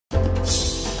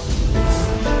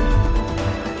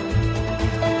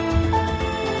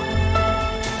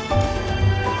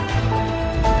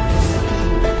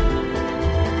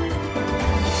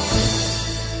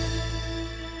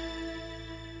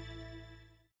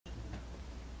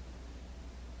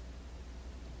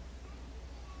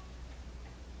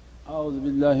أعوذ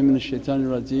بالله من الشيطان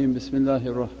الرجيم بسم الله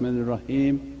الرحمن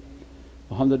الرحيم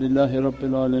الحمد لله رب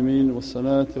العالمين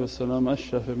والصلاة والسلام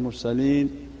أشرف المرسلين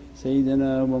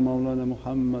سيدنا ومولانا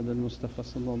محمد المصطفى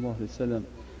صلى الله عليه وسلم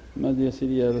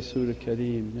مديسي يا رسول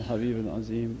الكريم يا حبيب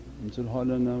العظيم انزل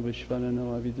حالنا واشفى لنا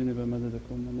وأبيدنا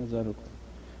بمددكم ونزاركم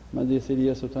مديسي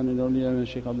يا سلطان الأولياء من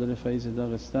الشيخ عبد الفايز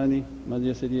الداغستاني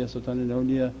مديسي يا سلطان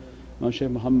الأولياء مع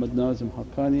الشيخ محمد ناظم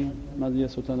حقاني مديا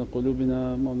سلطان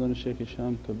قلوبنا مولانا الشيخ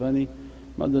هشام كباني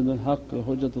مدد الحق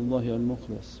حجة الله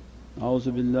المخلص.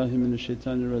 أعوذ بالله من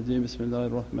الشيطان الرجيم بسم الله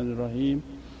الرحمن الرحيم.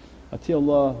 أطيع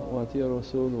الله وأطيع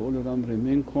الرسول وأولي الأمر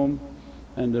منكم.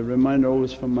 And a reminder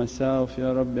always from myself,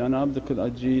 Ya Rabbi ana abdukal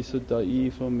ajis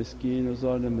da'if wa miskeen wa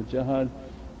zalim al-jahal,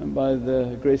 and by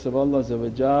the grace of Allah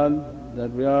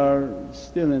that we are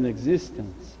still in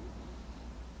existence.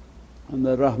 And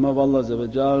the rahmah of Allah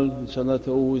inshaAllah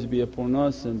to always be upon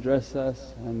us and dress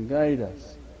us and guide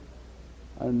us.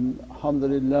 And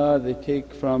alhamdulillah they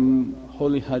take from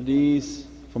holy hadith,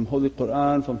 from holy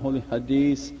Qur'an, from holy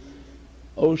hadith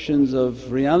oceans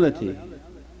of reality,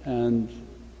 and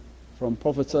from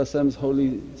Prophet's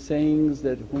holy sayings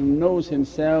that who knows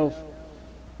himself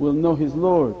will know his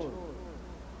Lord,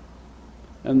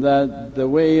 and that the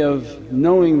way of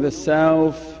knowing the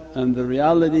self and the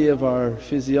reality of our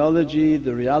physiology,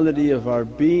 the reality of our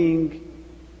being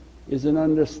is an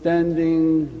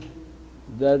understanding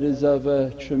that is of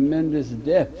a tremendous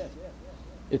depth.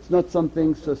 It's not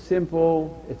something so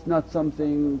simple, it's not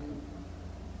something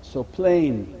so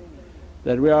plain,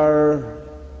 that we are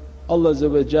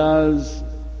Allah's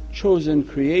chosen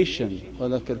creation,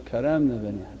 وَلَقَدْ كَرَمْنَا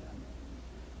بَنِي آدَمَ.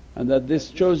 And that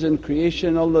this chosen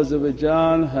creation Allah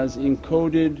has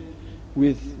encoded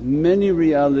with many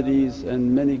realities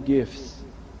and many gifts.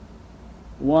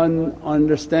 One,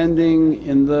 understanding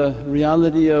in the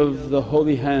reality of the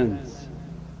holy hands,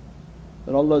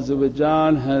 that Allah has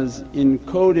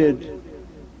encoded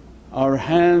our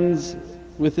hands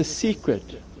with a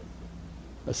secret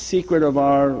of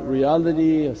our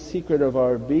reality, a secret of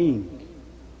our being.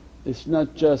 It's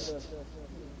not just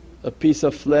a piece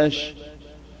of flesh,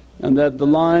 and that the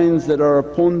lines that are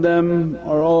upon them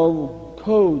are all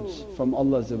codes from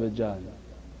Allah.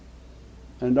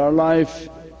 And our life,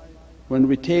 when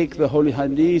we take the holy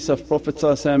hadith of Prophet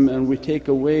and we take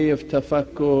a way of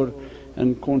tafakkur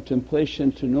and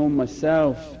contemplation to know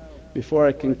myself before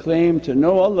I can claim to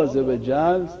know Allah,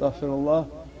 astaghfirullah,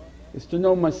 is to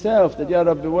know myself that, Ya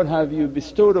Rabbi, what have you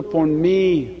bestowed upon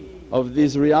me of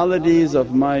these realities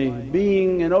of my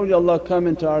being. And awliyaullah come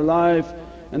into our life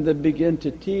and they begin to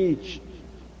teach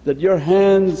that your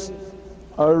hands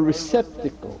are a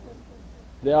receptacle,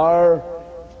 they are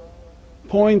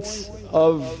points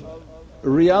of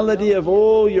reality of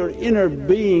all your inner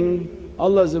being.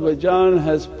 Allah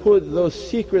has put those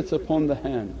secrets upon the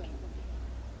hand.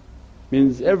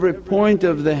 Means every point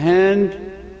of the hand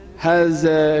has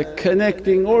a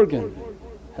connecting organ,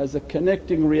 has a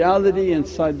connecting reality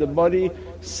inside the body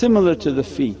similar to the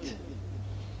feet.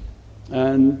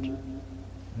 And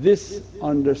this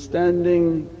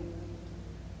understanding,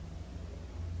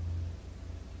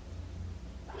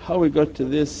 how we got to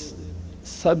this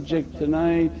subject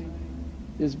tonight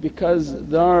is because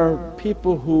there are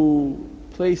people who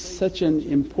place such an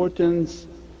importance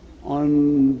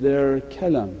on their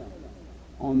kalam,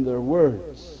 on their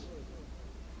words,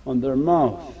 on their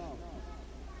mouth.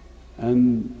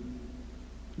 And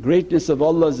greatness of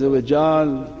Allah,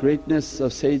 greatness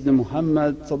of Sayyidina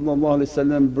Muhammad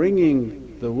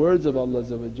bringing the words of Allah,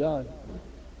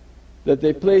 that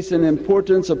they place an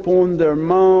importance upon their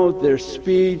mouth, their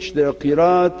speech, their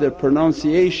qiraat, their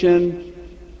pronunciation.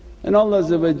 And Allah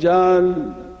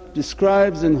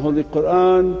describes in Holy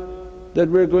Qur'an that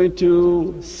we're going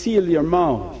to seal your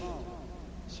mouth.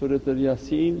 Surah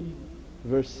Al-Yasin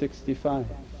verse 65.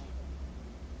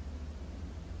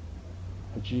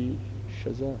 Haji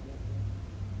Shazad,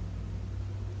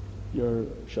 your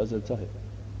Shazad Sahib.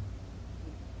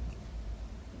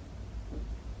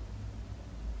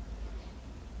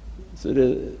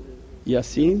 Surah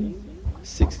Yasin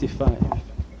 65.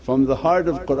 From the heart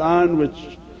of Qur'an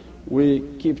which we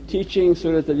keep teaching,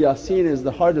 Surah Al-Yasin is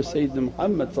the heart of Sayyidina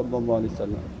Muhammad.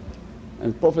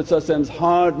 And Prophet's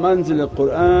heart, manzil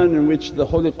al-Qur'an, in which the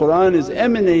Holy Qur'an is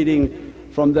emanating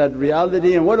from that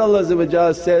reality. And what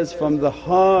Allah says from the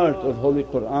heart of Holy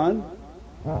Qur'an,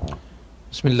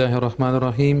 Bismillahir Rahmanir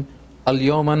Rahim.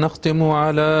 اليوم نختم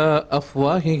على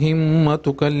أفواههم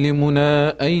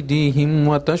وتكلمنا أيديهم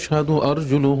وتشهد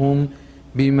أرجلهم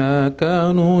بما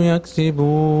كانوا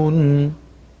يكسبون.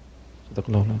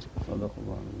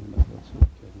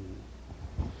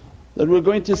 that we're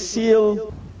going to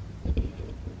seal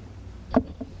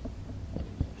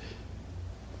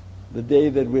the day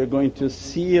that we're going to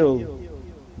seal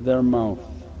their mouth.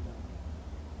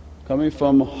 Coming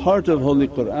from heart of Holy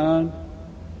Qur'an,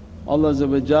 Allah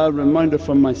reminder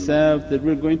from myself that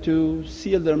we're going to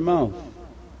seal their mouth.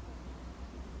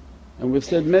 And we've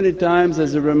said many times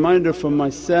as a reminder from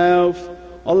myself,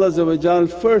 Allah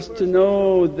first to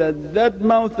know that that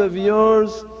mouth of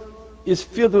yours is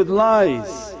filled with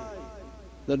lies.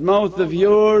 That mouth of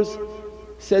yours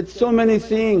said so many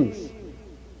things,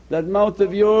 that mouth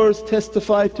of yours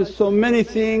testified to so many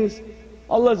things.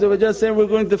 Allah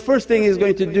said, the first thing He's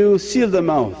going to do, seal the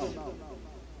mouth.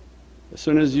 As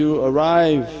soon as you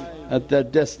arrive at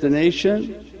that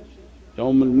destination,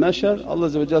 Yawmul Mashar,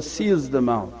 Allah seals the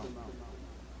mouth.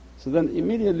 So then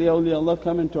immediately awliyaullah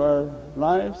come into our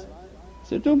lives,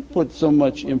 say, don't put so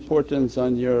much importance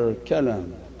on your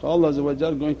kalam. Allah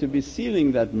going to be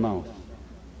sealing that mouth.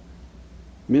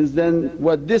 Means then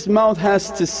what this mouth has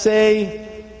to say,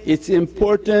 its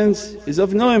importance is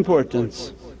of no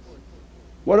importance.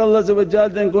 What Allah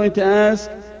then going to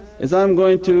ask is, I'm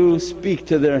going to speak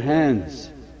to their hands.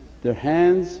 Their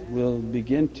hands will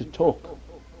begin to talk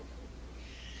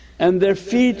and their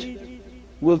feet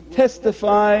will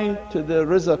testify to their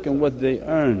rizq and what they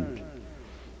earned.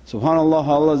 SubhanAllah,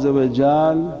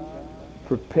 Allah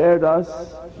prepared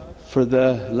us for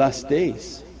the last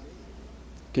days.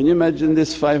 Can you imagine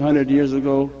this 500 years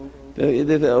ago? They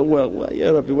thought, oh, well,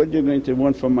 Ya Rabbi, what are you going to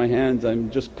want from my hands? I'm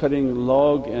just cutting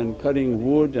log and cutting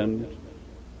wood, and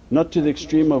not to the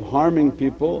extreme of harming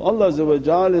people. Allah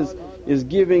is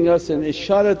giving us an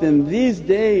isharat in these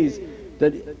days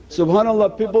that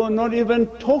subhanAllah, people are not even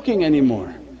talking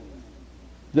anymore.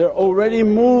 They're already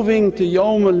moving to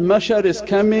Yawmul Mashar is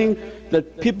coming,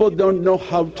 that people don't know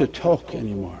how to talk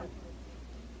anymore.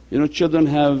 You know, children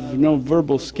have no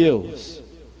verbal skills.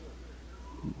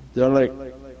 They're like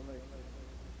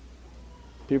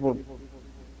people,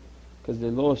 because they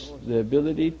lost the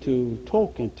ability to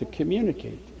talk and to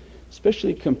communicate,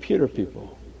 especially computer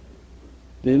people.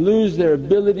 They lose their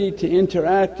ability to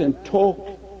interact and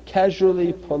talk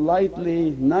casually,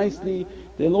 politely, nicely.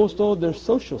 They lost all their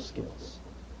social skills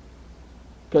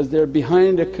because they're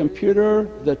behind a computer,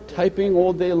 they're typing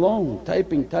all day long,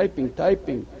 typing.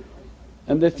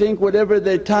 And they think whatever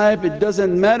they type it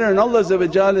doesn't matter, and Allah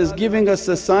is giving us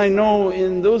a sign, no,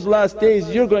 in those last days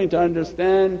you're going to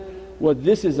understand what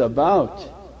this is about.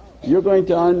 You're going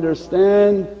to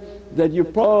understand that you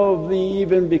probably,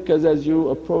 even because as you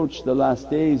approach the last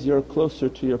days you're closer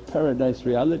to your paradise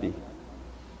reality.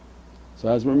 So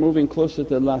as we're moving closer to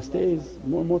the last days,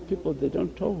 more and more people, they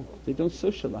don't talk, they don't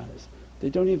socialize, they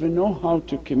don't even know how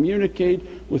to communicate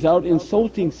without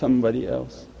insulting somebody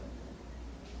else.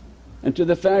 And to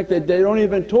the fact that they don't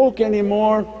even talk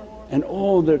anymore, and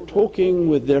all they're talking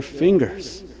with their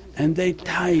fingers, and they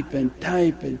type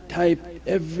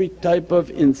every type of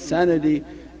insanity,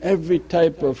 every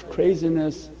type of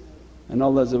craziness. And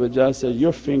Allah said,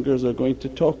 your fingers are going to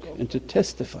talk and to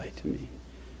testify to me.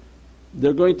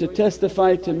 They're going to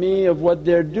testify to me of what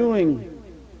they're doing.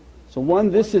 So one,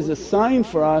 this is a sign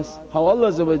for us how Allah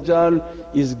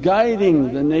is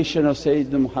guiding the nation of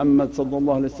Sayyidina Muhammad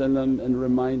and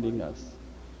reminding us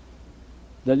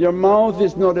that your mouth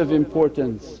is not of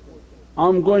importance.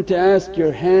 I'm going to ask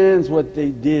your hands what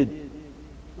they did.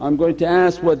 I'm going to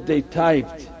ask what they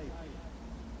typed,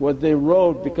 what they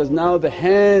wrote, because now the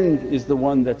hand is the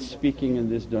one that's speaking in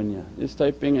this dunya. It's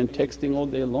typing and texting all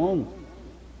day long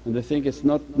and they think it's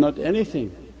not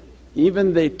anything.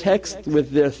 Even they text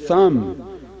with their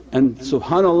thumb, and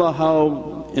subhanAllah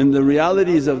how in the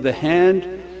realities of the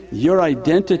hand your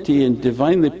identity in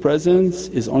Divinely Presence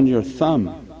is on your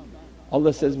thumb.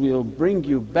 Allah says, we'll bring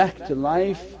you back to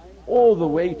life all the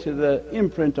way to the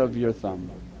imprint of your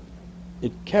thumb.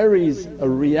 It carries a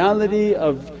reality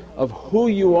of who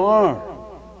you are.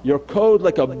 Your code,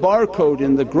 like a barcode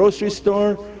in the grocery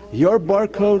store, your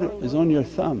barcode is on your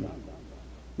thumb.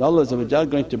 Allah is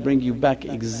going to bring you back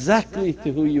exactly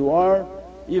to who you are,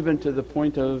 even to the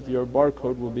point of your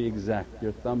barcode will be exact,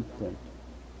 your thumbprint.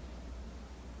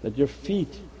 That your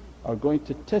feet are going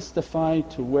to testify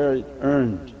to where it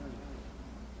earned.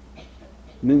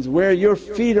 Means where your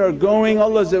feet are going,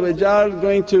 Allah is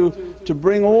going to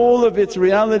bring all of its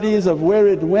realities of where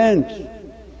it went.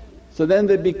 So then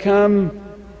they become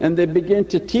and they begin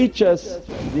to teach us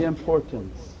the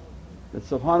importance. That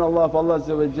subhanAllah, if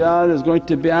Allah is going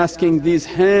to be asking these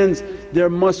hands, there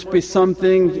must be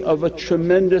something of a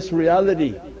tremendous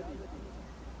reality.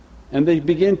 And they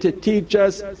begin to teach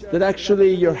us that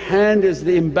actually your hand is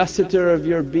the ambassador of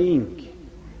your being.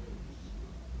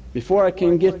 Before I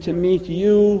can get to meet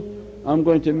you, I'm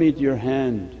going to meet your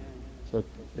hand. So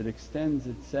it extends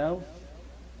itself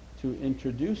to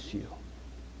introduce you.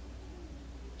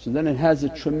 So then it has a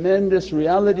tremendous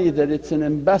reality that it's an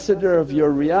ambassador of your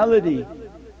reality.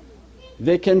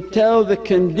 They can tell the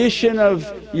condition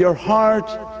of your heart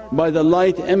by the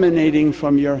light emanating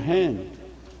from your hand.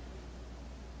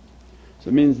 So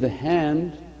it means the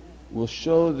hand will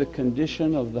show the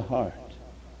condition of the heart.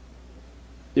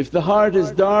 If the heart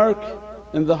is dark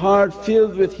and the heart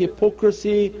filled with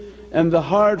hypocrisy and the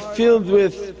heart filled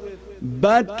with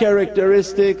bad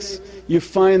characteristics, you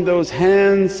find those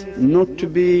hands not to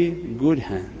be good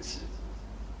hands.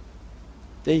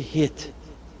 They hit,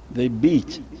 they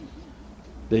beat,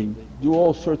 they do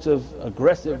all sorts of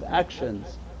aggressive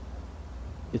actions.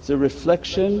 It's a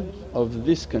reflection of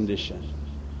this condition.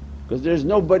 Because there's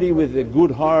nobody with a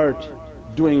good heart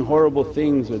doing horrible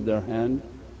things with their hand,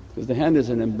 because the hand is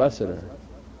an ambassador.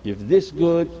 If this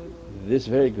good, this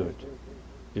very good.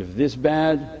 If this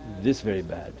bad, this very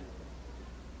bad.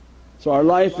 So our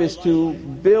life is to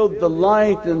build the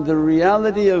light and the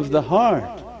reality of the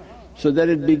heart so that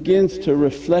it begins to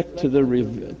reflect to the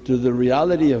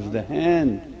reality of the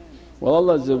hand. Well,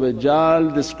 Allah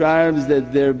describes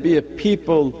that there be a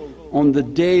people on the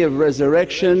day of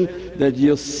resurrection that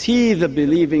you'll see the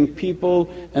believing people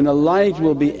and a light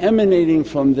will be emanating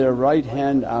from their right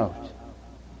hand out.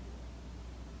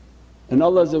 And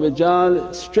Allah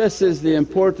stresses the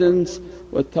importance,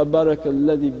 وَتَبَارَكَ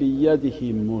الَّذِي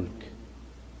بِيَدِهِ مُلْكٌ.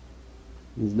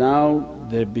 Now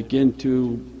they begin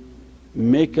to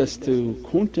make us to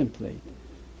contemplate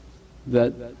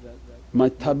that my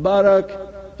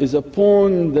tabarak is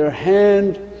upon their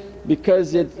hand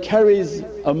because it carries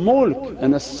a mulk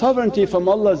and a sovereignty from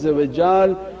Allah,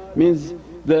 means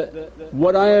that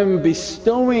what I am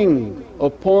bestowing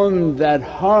upon that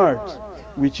heart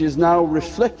which is now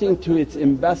reflecting to its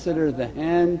ambassador the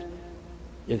hand,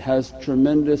 it has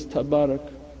tremendous tabarak.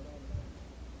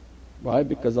 Why?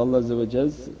 Because Allah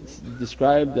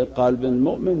described that qalb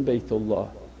al-mu'min baytullah.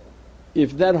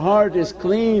 If that heart is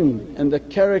clean and the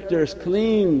character is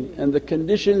clean and the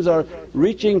conditions are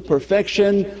reaching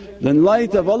perfection, then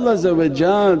light of Allah,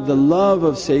 the love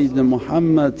of Sayyidina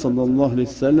Muhammad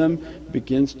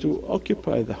begins to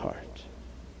occupy the heart.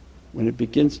 When it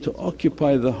begins to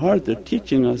occupy the heart, they're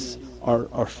teaching us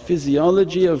our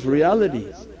physiology of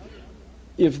realities.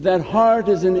 If that heart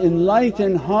is an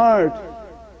enlightened heart,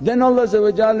 then Allah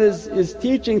is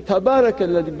teaching, Tabarak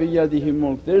alladhi biyadihi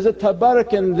mulk. There's a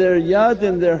tabarak in their yad,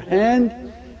 in their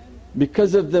hand,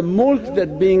 because of the mulk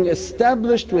that being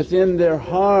established within their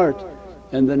heart.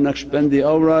 And the Naqshbandi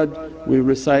awrad we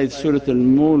recite Surat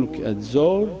al-Mulk at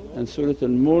Zohr and Surat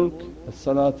al-Mulk at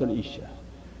Salat al-Isha.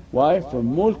 Why? For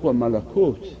mulk wa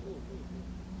malakut,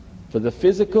 for the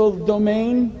physical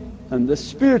domain and the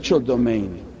spiritual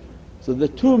domain. So the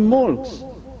two mulks,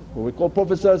 what we call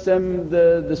Prophet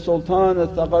the Sultan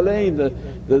al-Thaqalain,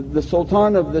 the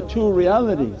Sultan of the two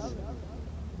realities.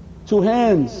 Two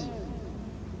hands,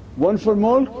 one for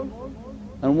mulk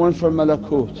and one for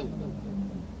malakut.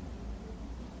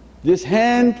 This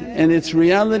hand and its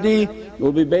reality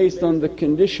will be based on the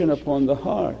condition upon the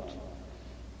heart.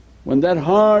 When that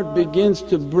heart begins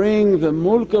to bring the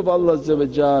mulk of Allah,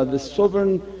 the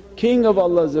sovereign king of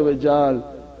Allah,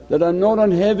 that I'm not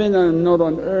on heaven and I'm not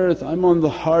on earth, I'm on the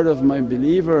heart of my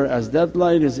believer. As that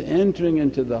light is entering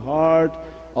into the heart,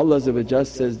 Allah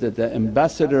says that the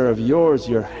ambassador of yours,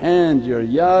 your hand, your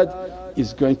yad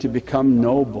is going to become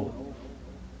noble.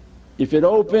 If it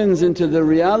opens into the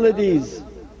realities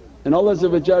and Allah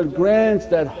grants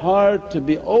that heart to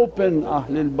be open,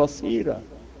 Ahlul Basira.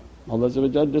 Allah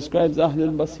describes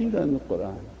Ahlul Basira in the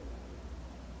Qur'an,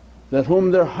 that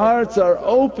whom their hearts are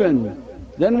open.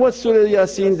 Then what Surah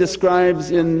Yasin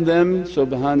describes in them,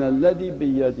 Subhanalladhi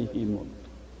biyadihi mulk.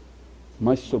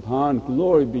 My Subhan,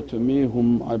 glory be to me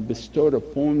whom I bestowed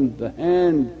upon the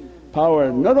hand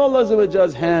power. Not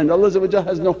Allah's hand, Allah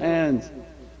has no hands.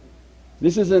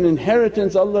 This is an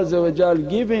inheritance Allah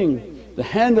giving. The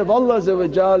hand of Allah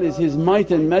is His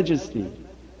might and majesty.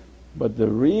 But the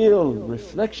real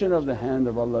reflection of the hand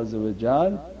of Allah is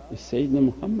Sayyidina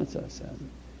Muhammad,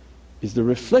 is the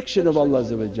reflection of Allah.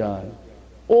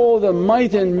 All the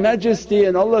might and majesty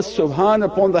and Allah's subhan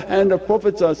upon the hand of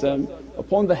Prophet,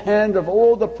 upon the hand of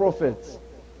all the Prophets.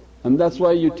 And that's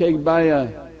why you take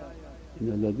bay'ah,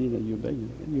 إِنَّ الَّذِينَ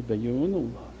يُبَيِّعُونَ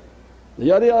اللَّهَ.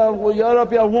 Ya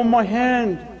Rabbi, I want my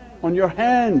hand on your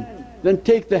hand. Then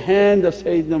take the hand of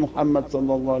Sayyidina Muhammad.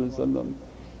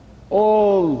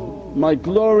 All my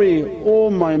glory,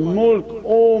 all my mulk,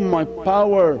 all my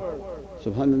power,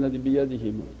 Subhanalladhi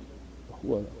biyadihi mulk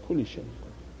wa huwa kulli shay'in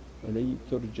ilayhi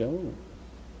turja'un.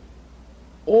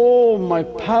 All my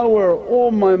power,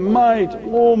 all my might,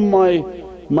 all my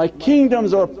My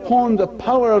kingdoms are upon the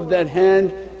power of that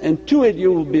hand and to it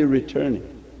you will be returning.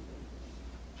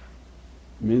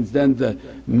 Means then the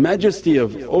majesty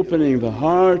of opening the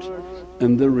heart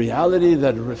and the reality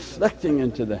that reflecting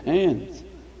into the hands.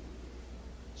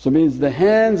 So means the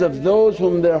hands of those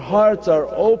whom their hearts are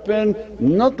open,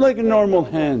 not like normal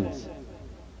hands.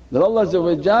 That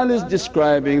Allah is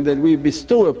describing that we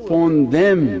bestow upon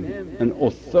them an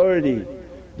authority.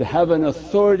 They have an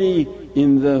authority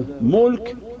in the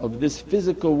mulk of this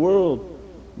physical world,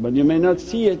 but you may not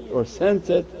see it or sense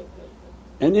it.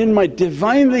 And in my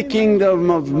Divinely kingdom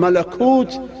of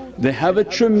malakut, they have a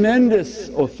tremendous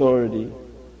authority.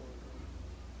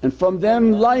 And from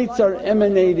them lights are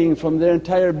emanating, from their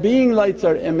entire being lights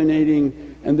are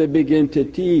emanating, and they begin to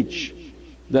teach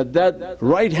that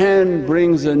right hand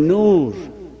brings a nur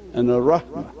and a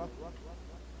rahmah.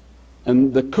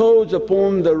 And the codes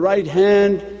upon the right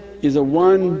hand is a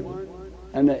 1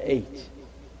 and a 8.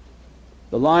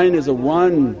 The line is a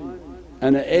 1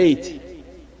 and a 8.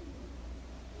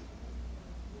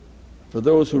 For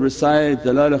those who recite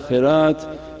Dalal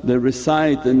Khairat, they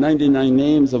recite the 99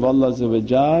 names of Allah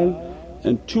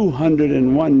and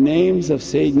 201 names of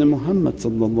Sayyidina Muhammad.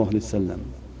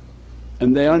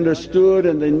 And they understood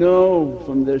and they know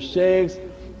from their shaykhs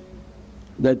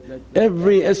that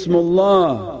every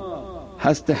Ismullah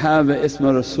has to have a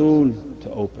Isma Rasul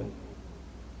to open.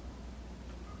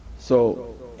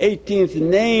 So 18th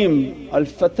name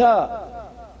Al-Fatah,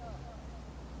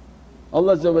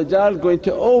 Allah going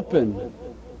to open.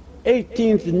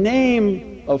 18th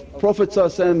name of Prophet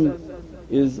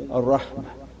is Ar-Rahmah,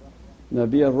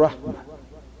 Nabi Ar-Rahmah.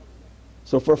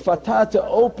 So for Fatah to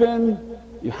open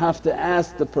you have to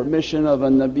ask the permission of a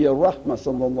Nabi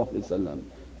Ar-Rahmah.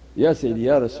 Ya Sayyidi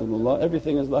Ya Rasulullah,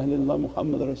 everything is La ilaha illallah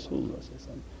Muhammad Rasulullah.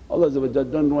 Allah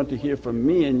don't want to hear from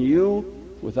me and you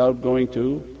without going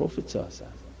to Prophet.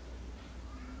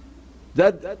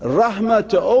 That rahmah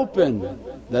to open,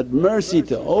 that mercy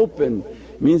to open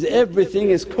means everything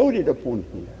is coded upon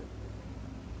here.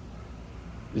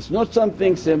 It's not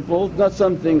something simple, not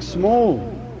something small.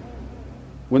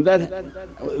 When that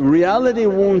reality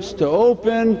wants to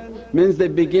open means they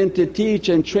begin to teach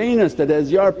and train us that as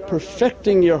you are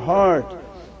perfecting your heart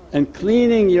and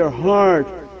cleaning your heart,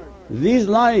 these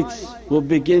lights will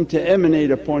begin to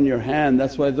emanate upon your hand.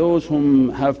 That's why those whom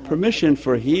have permission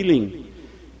for healing,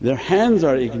 their hands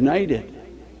are ignited,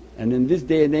 and in this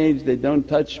day and age they don't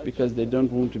touch because they don't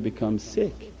want to become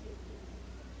sick.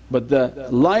 But the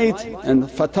light and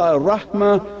Fatah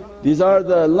Rahmah, these are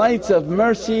the lights of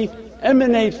mercy,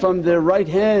 emanate from their right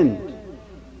hand,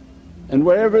 and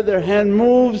wherever their hand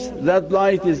moves that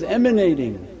light is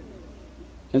emanating.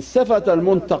 And Sifat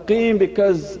al-Muntaqim,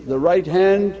 because the right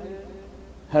hand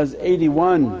has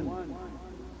 81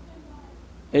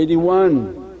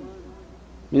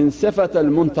 min Sifat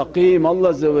al-Muntaqim,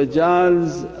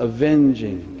 Allah's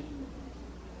avenging.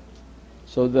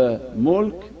 So the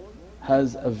mulk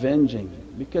has avenging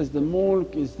because the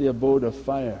mulk is the abode of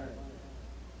fire.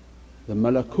 The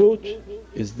malakut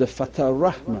is the Fatah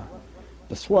Rahmah.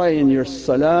 That's why in your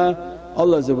salah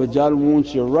Allah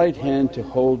wants your right hand to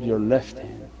hold your left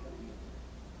hand.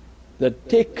 That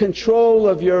take control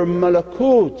of your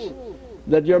malakut,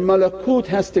 that your malakut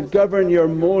has to govern your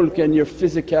mulk and your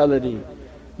physicality.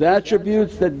 The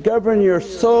attributes that govern your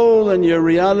soul and your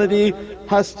reality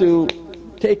has to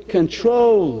take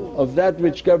control of that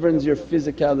which governs your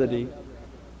physicality.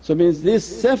 So it means these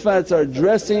sifats are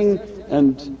dressing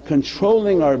and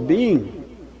controlling our being.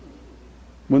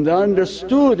 When they're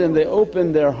understood and they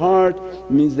open their heart,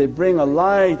 it means they bring a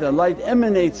light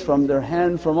emanates from their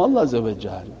hand from Allah.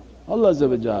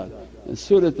 Allah in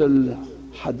Surah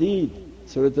Al-Hadid,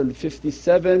 Surah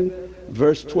Al-57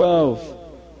 verse 12.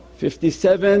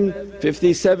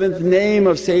 57th name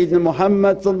of Sayyidina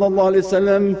Muhammad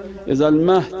is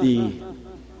Al-Mahdi.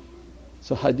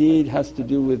 So Hadid has to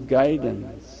do with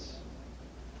guidance.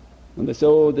 When they say,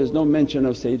 oh there's no mention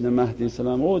of Sayyidina Mahdi,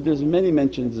 oh there's many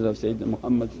mentions of Sayyidina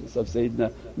Muhammad, of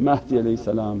Sayyidina Mahdi,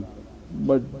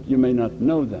 but you may not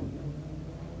know them.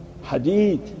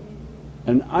 Hadid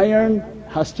and iron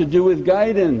has to do with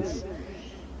guidance.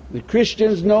 The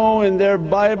Christians know in their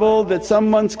Bible that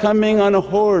someone's coming on a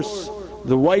horse,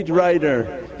 the white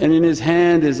rider, and in his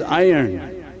hand is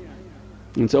iron.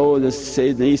 And so, oh that's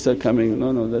Sayyidina Isa coming.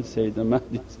 No, that's Sayyidina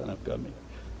Mahdi coming.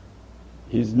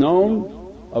 He's known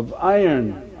of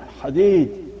iron,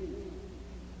 hadid.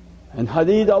 And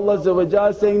hadid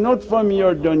Allah saying, not from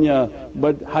your dunya,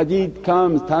 but hadid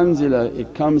comes, tanzila,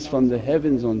 it comes from the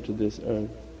heavens onto this earth.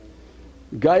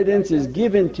 Guidance is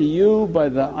given to you by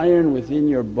the iron within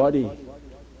your body.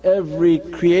 Every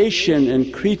creation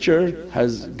and creature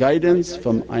has guidance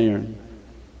from iron.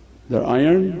 The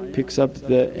iron picks up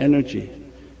the energy.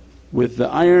 With the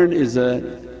iron is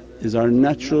our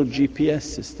natural GPS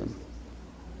system.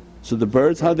 So the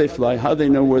birds, how they fly, how they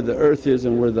know where the earth is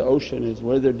and where the ocean is,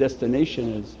 where their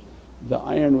destination is. The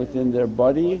iron within their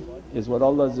body is what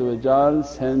Allah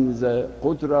sends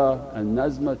qudra and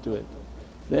nazma to it.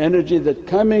 The energy that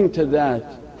coming to that,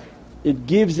 it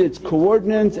gives its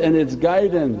coordinates and its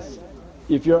guidance.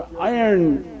 If your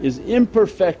iron is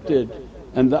imperfected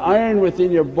and the iron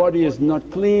within your body is not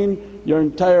clean, your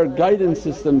entire guidance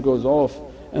system goes off.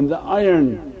 And the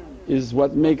iron is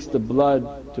what makes the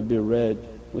blood to be red.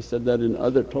 We said that in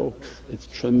other talks. It's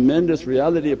tremendous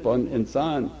reality upon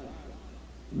insan.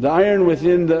 The iron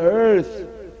within the earth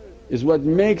is what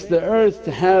makes the earth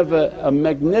to have a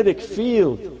magnetic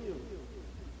field.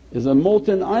 Is a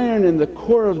molten iron in the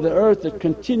core of the earth that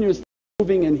continuously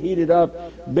moving and heated up.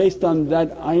 Based on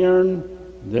that iron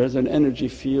there's an energy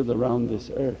field around this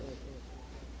earth.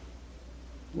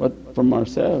 What from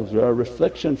ourselves? We are a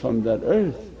reflection from that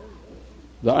earth.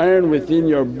 The iron within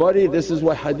your body, this is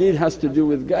what hadith has to do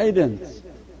with guidance.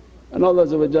 And Allah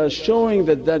is showing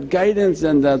that that guidance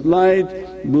and that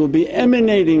light will be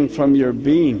emanating from your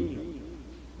being.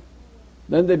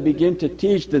 Then they begin to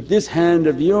teach that this hand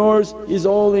of yours is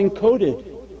all encoded.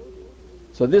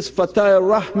 So this fatah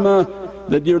rahmah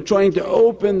that you're trying to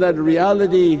open that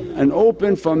reality and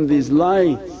open from these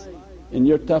lights in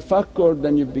your tafakkur,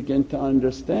 then you begin to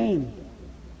understand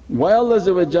why Allah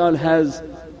has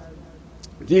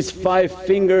these 5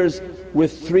 fingers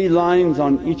with 3 lines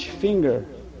on each finger.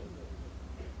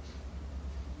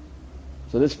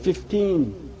 So there's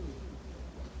 15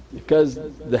 because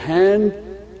the hand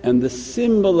and the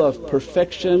symbol of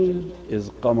perfection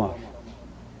is qamar,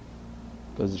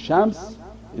 because Shams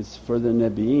is for the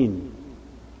Nabiyeen,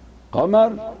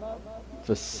 Qamar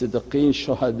for Siddiqeen,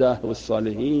 Shuhada wa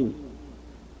Saliheen,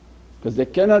 because there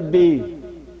cannot be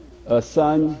a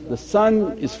sun. The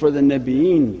sun is for the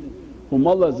Nabiyeen whom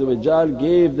Allah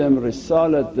gave them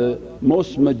risalat. The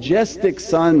most majestic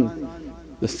sun,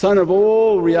 the sun of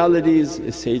all realities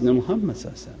is Sayyidina Muhammad.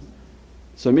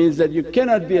 So it means that you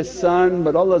cannot be a sun,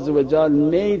 but Allah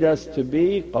made us to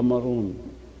be qamarun.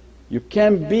 You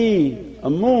can be a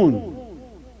moon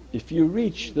if you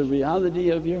reach the reality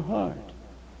of your heart.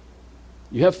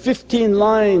 You have 15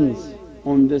 lines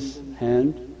on this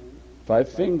hand, 5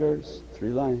 fingers, 3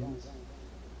 lines.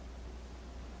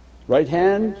 Right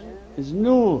hand is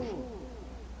nur.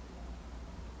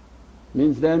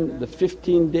 Means then the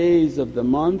 15 days of the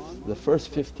month, the first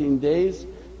 15 days,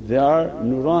 they are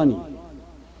nurani.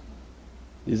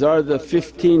 These are the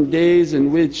 15 days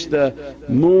in which the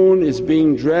moon is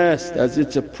being dressed as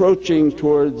it's approaching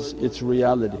towards its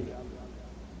reality.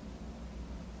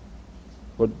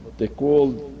 What they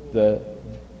call the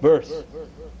birth.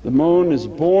 The moon is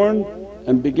born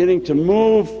and beginning to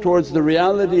move towards the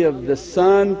reality of the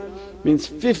sun, means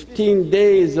 15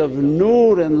 days of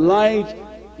nur and light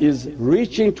is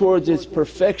reaching towards its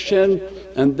perfection,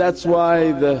 and that's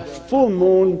why the full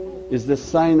moon is the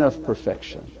sign of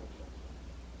perfection.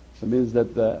 So it means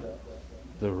that the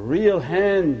real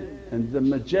hand and the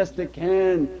majestic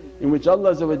hand in which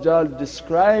Allah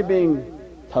describing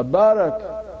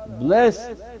Tabarak,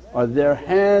 blessed are their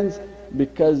hands,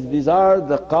 because these are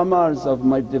the qamars of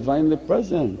my Divinely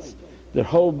Presence. Their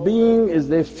whole being is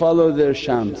they follow their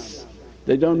Shams,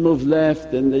 they don't move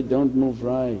left and they don't move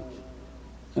right.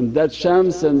 And that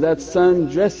Shams and that sun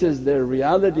dresses their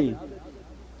reality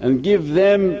and give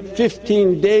them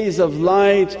 15 days of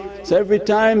light. So every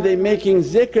time they making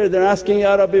zikr they're asking,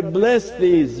 Ya Rabbi, bless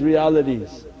these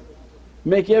realities.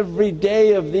 Make every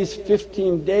day of these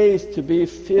 15 days to be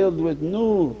filled with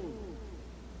nur.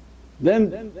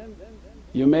 Then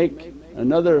you make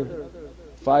another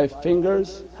 5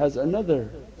 fingers, has another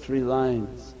 3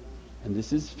 lines, and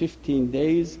this is 15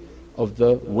 days of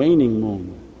the waning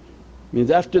moon. Means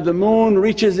after the moon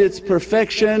reaches its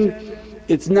perfection,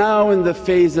 it's now in the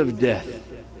phase of death.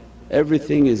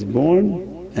 Everything is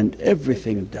born and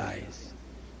everything dies.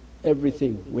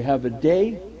 Everything. We have a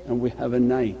day and we have a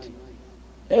night.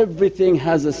 Everything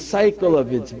has a cycle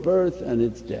of its birth and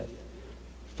its death.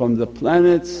 From the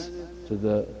planets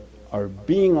to our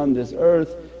being on this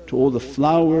earth, to all the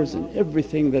flowers and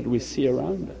everything that we see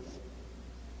around us.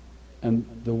 And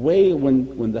the way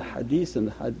when the hadith and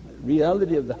the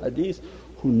reality of the hadith,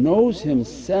 who knows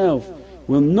himself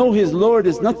will know his Lord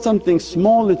is not something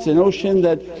small, it's an ocean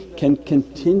that can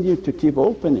continue to keep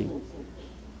opening.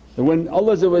 So when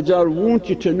Allah wants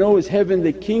you to know His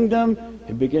heavenly kingdom,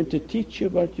 He began to teach you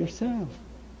about yourself.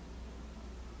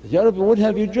 Ya Rabbi, what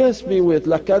have you dressed me with?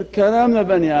 لَقَدْ كَرَمْنَا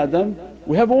بَنِي Adam.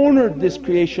 We have honoured this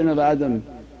creation of Adam,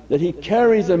 that he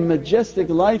carries a majestic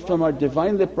light from our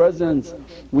Divinely Presence.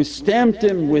 We stamped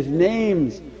him with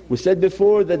names. We said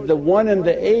before that the 1 and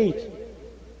the 8,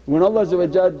 when Allah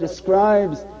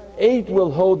describes 8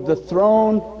 will hold the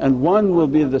throne and 1 will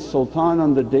be the sultan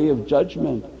on the Day of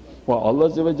Judgment. Well, Allah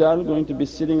going to be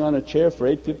sitting on a chair for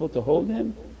 8 people to hold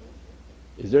him?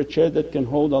 Is there a chair that can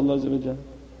hold Allah?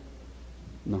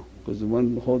 No, because the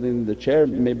one holding the chair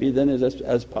maybe then is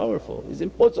as powerful. It's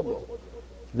impossible.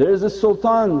 There is a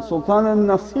sultan, Sultan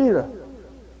al-Nasira,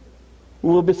 who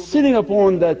will be sitting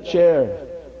upon that chair.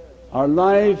 Our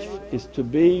life is to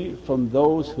be from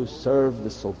those who serve the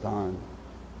sultan.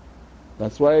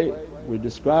 That's why we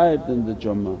described in the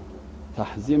Jummah,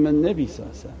 Tahzim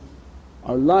al-Nabi.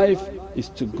 Our life is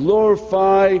to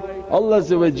glorify Allah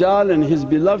and His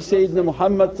beloved Sayyidina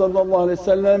Muhammad,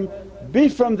 be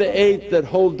from the 8 that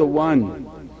hold the 1.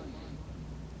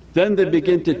 Then they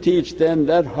begin to teach, then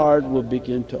that heart will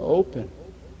begin to open.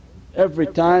 Every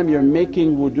time you're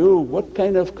making wudu, what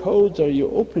kind of codes are you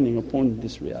opening upon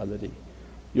this reality?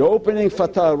 You're opening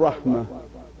Fatah Rahmah,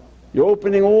 you're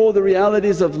opening all the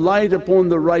realities of light upon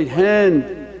the right hand.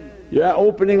 You're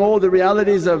opening all the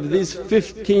realities of these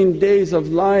 15 days of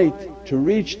light to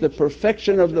reach the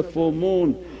perfection of the full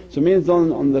moon. So it means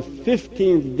on the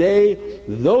 15th day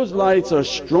those lights are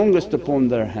strongest upon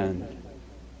their hand,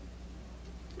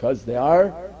 because they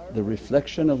are the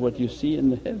reflection of what you see in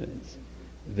the heavens.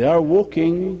 They are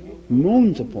walking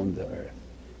moons upon the earth.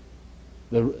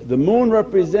 The moon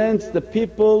represents the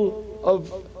people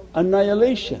of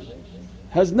annihilation,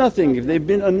 has nothing, if they've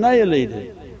been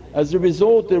annihilated. As a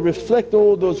result they reflect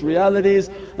all those realities,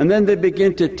 and then they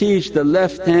begin to teach the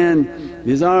left hand.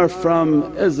 These are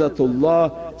from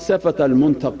Izzatullah, Sifat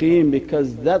al-Muntaqeen,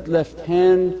 because that left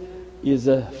hand is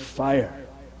a fire.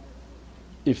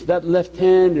 If that left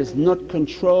hand is not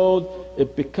controlled,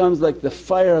 it becomes like the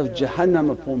fire of Jahannam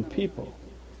upon people.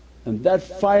 And that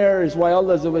fire is why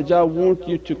Allah wants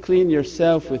you to clean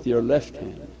yourself with your left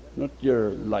hand, not your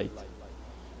light.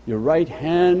 Your right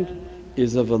hand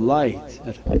is of a light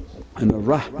and a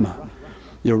rahmah.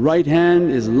 Your right hand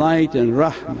is light and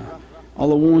rahmah.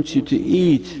 Allah wants you to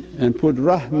eat and put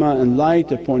rahmah and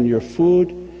light upon your food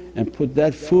and put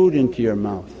that food into your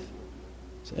mouth.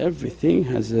 So everything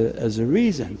has a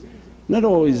reason. Not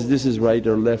always this is right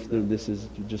or left or this is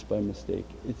just by mistake.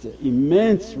 It's an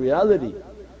immense reality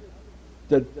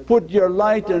that put your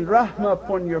light and rahmah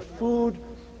upon your food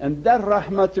and that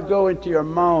rahmah to go into your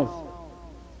mouth.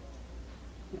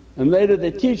 And later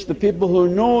they teach the people who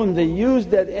know and they use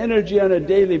that energy on a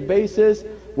daily basis,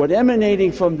 what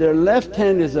emanating from their left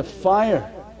hand is a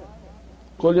fire.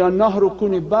 قُلْ يَا النَّهْرُ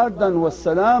كُنِ بَارْدًا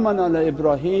وَالسَّلَامًا عَلَى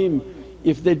إِبْرَاهِيمَ.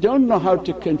 If they don't know how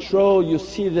to control, you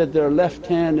see that their left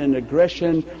hand and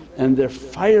aggression and their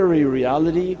fiery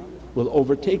reality will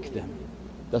overtake them.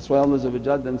 That's why Allah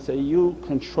then say, you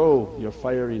control your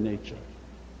fiery nature.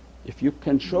 If you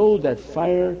control that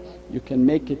fire, you can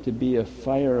make it to be a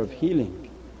fire of healing,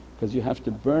 because you have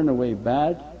to burn away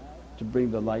bad to bring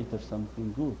the light of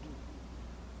something good.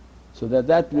 So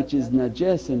that which is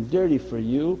najas and dirty for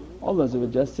you, Allah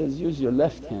says, use your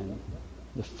left hand.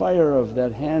 The fire of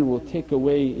that hand will take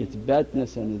away its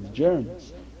badness and its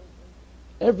germs.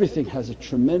 Everything has a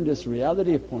tremendous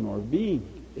reality upon our being,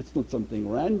 it's not something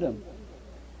random.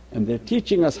 And they're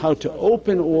teaching us how to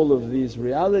open all of these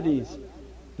realities.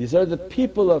 These are the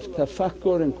people of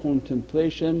tafakkur and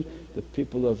contemplation, the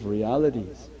people of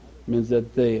realities. Means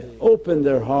that they open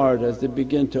their heart. As they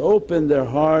begin to open their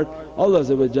heart, Allah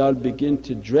begin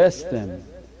to dress them.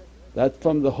 That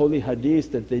from the holy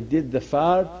hadith that they did the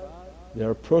fard,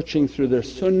 they're approaching through their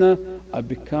sunnah, I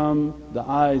become the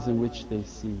eyes in which they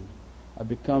see, I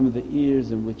become the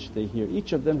ears in which they hear.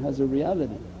 Each of them has a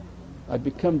reality. I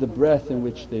become the breath in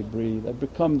which they breathe, I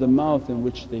become the mouth in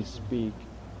which they speak,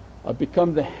 I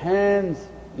become the hands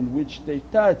in which they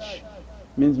touch.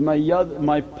 Means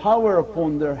my power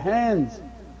upon their hands.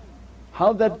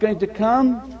 How that going to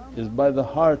come? Is by the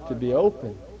heart to be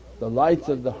open, the lights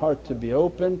of the heart to be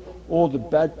open, all the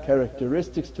bad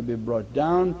characteristics to be brought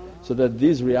down, so that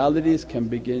these realities can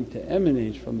begin to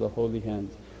emanate from the holy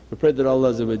hands. We pray that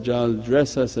Allah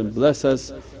dress us and bless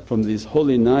us from these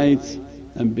holy nights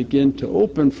and begin to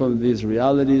open from these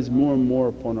realities more and more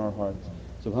upon our hearts.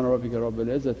 Subhana rabbika rabbil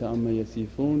izzati amma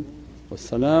yasifoon.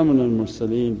 والسلام على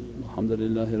المرسلين والحمد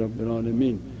لله رب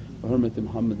العالمين بحرمة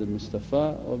محمد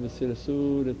المصطفى وبسر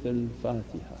سورة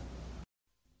الفاتحة.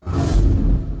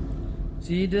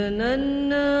 سيدنا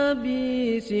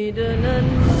النبي سيدنا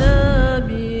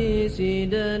النبي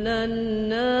سيدنا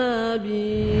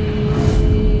النبي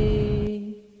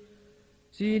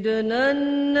سيدنا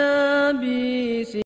النبي